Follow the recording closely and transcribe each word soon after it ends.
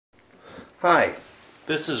Hi,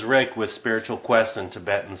 this is Rick with Spiritual Quest and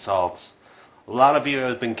Tibetan Salts. A lot of you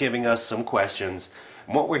have been giving us some questions,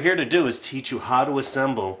 and what we're here to do is teach you how to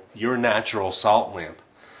assemble your natural salt lamp.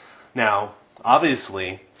 Now,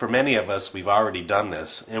 obviously, for many of us, we've already done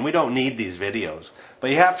this, and we don't need these videos. But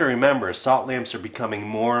you have to remember, salt lamps are becoming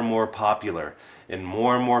more and more popular, and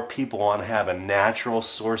more people want to have a natural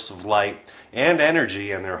source of light and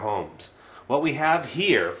energy in their homes. What we have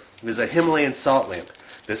here is a Himalayan salt lamp.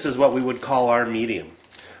 This is what we would call our medium.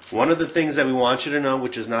 One of the things that we want you to know,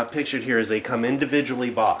 which is not pictured here, is they come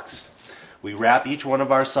individually boxed. We wrap each one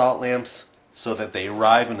of our salt lamps so that they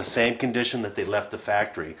arrive in the same condition that they left the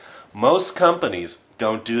factory. Most companies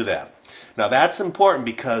don't do that. Now that's important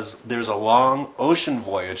because there's a long ocean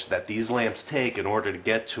voyage that these lamps take in order to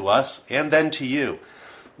get to us and then to you.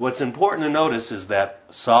 What's important to notice is that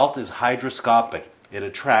salt is hygroscopic. It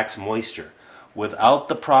attracts moisture. Without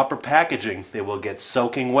the proper packaging, they will get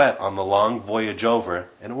soaking wet on the long voyage over,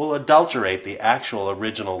 and it will adulterate the actual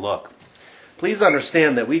original look. Please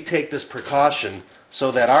understand that we take this precaution so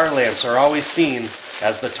that our lamps are always seen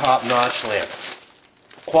as the top-notch lamp.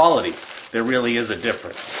 Quality, there really is a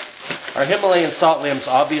difference. Our Himalayan salt lamps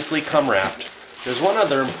obviously come wrapped. There's one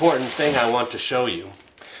other important thing I want to show you,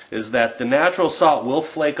 is that the natural salt will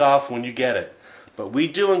flake off when you get it, but we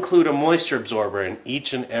do include a moisture absorber in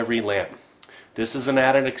each and every lamp. This is an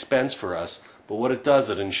added expense for us, but what it does,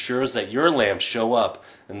 it ensures that your lamps show up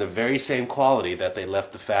in the very same quality that they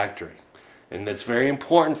left the factory. And that's very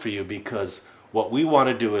important for you because what we want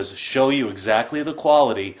to do is show you exactly the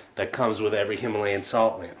quality that comes with every Himalayan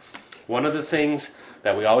salt lamp. One of the things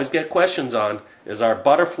that we always get questions on is our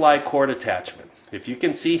butterfly cord attachment. If you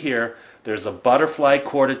can see here, there's a butterfly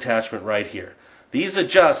cord attachment right here. These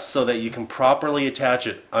adjust so that you can properly attach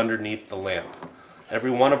it underneath the lamp. Every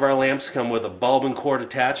one of our lamps come with a bulb and cord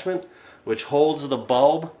attachment, which holds the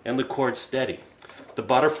bulb and the cord steady. The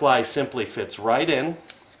butterfly simply fits right in,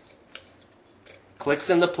 clicks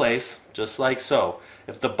into place, just like so.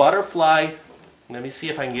 If the butterfly, let me see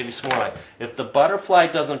if I can give you some more light. If the butterfly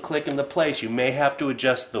doesn't click into place, you may have to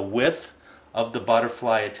adjust the width of the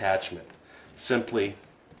butterfly attachment. Simply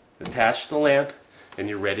attach the lamp and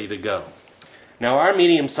you're ready to go. Now our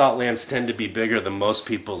medium salt lamps tend to be bigger than most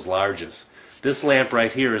people's larges. This lamp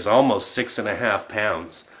right here is almost 6.5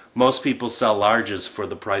 pounds. Most people sell larges for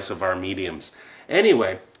the price of our mediums.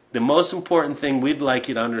 Anyway, the most important thing we'd like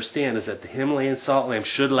you to understand is that the Himalayan salt lamp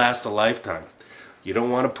should last a lifetime. You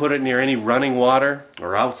don't want to put it near any running water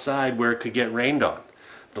or outside where it could get rained on.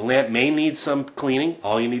 The lamp may need some cleaning.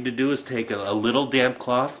 All you need to do is take a little damp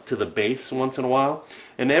cloth to the base once in a while,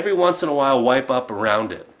 and every once in a while wipe up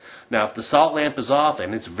around it. Now if the salt lamp is off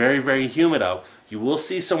and it's very humid out, you will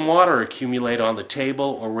see some water accumulate on the table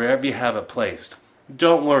or wherever you have it placed.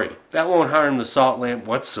 Don't worry, that won't harm the salt lamp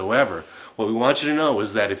whatsoever. What we want you to know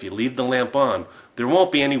is that if you leave the lamp on, there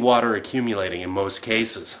won't be any water accumulating in most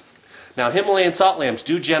cases. Now Himalayan salt lamps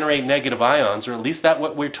do generate negative ions, or at least that's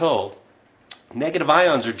what we're told. Negative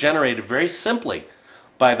ions are generated very simply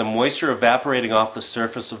by the moisture evaporating off the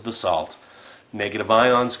surface of the salt. Negative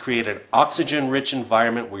ions create an oxygen-rich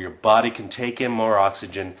environment where your body can take in more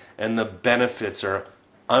oxygen, and the benefits are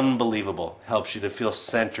unbelievable. Helps you to feel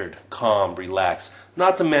centered, calm, relaxed.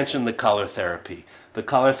 Not to mention the color therapy. The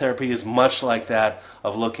color therapy is much like that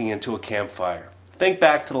of looking into a campfire. Think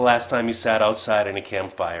back to the last time you sat outside in a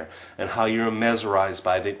campfire and how you were mesmerized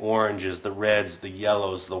by the oranges, the reds, the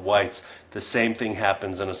yellows, the whites. The same thing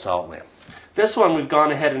happens in a salt lamp. This one we've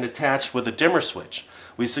gone ahead and attached with a dimmer switch.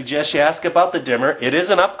 We suggest you ask about the dimmer. It is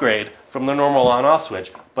an upgrade from the normal on-off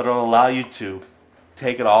switch, but it will allow you to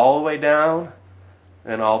take it all the way down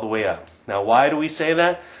and all the way up. Now why do we say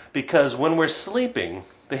that? Because when we're sleeping,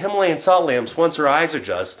 the Himalayan salt lamps, once our eyes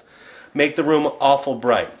adjust, make the room awful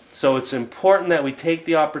bright. So it's important that we take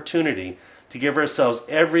the opportunity to give ourselves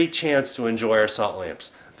every chance to enjoy our salt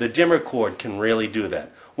lamps. The dimmer cord can really do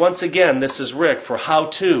that. Once again, this is Rick for How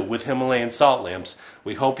To with Himalayan Salt Lamps.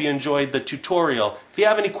 We hope you enjoyed the tutorial. If you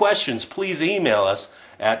have any questions, please email us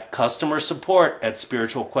at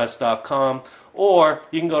customersupport@spiritualquest.com, or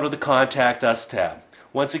you can go to the Contact Us tab.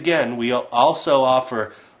 Once again, we also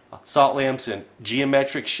offer salt lamps in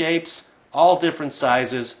geometric shapes, all different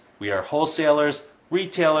sizes. We are wholesalers,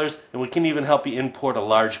 retailers, and we can even help you import a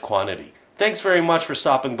large quantity. Thanks very much for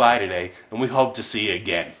stopping by today, and we hope to see you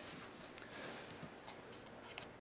again.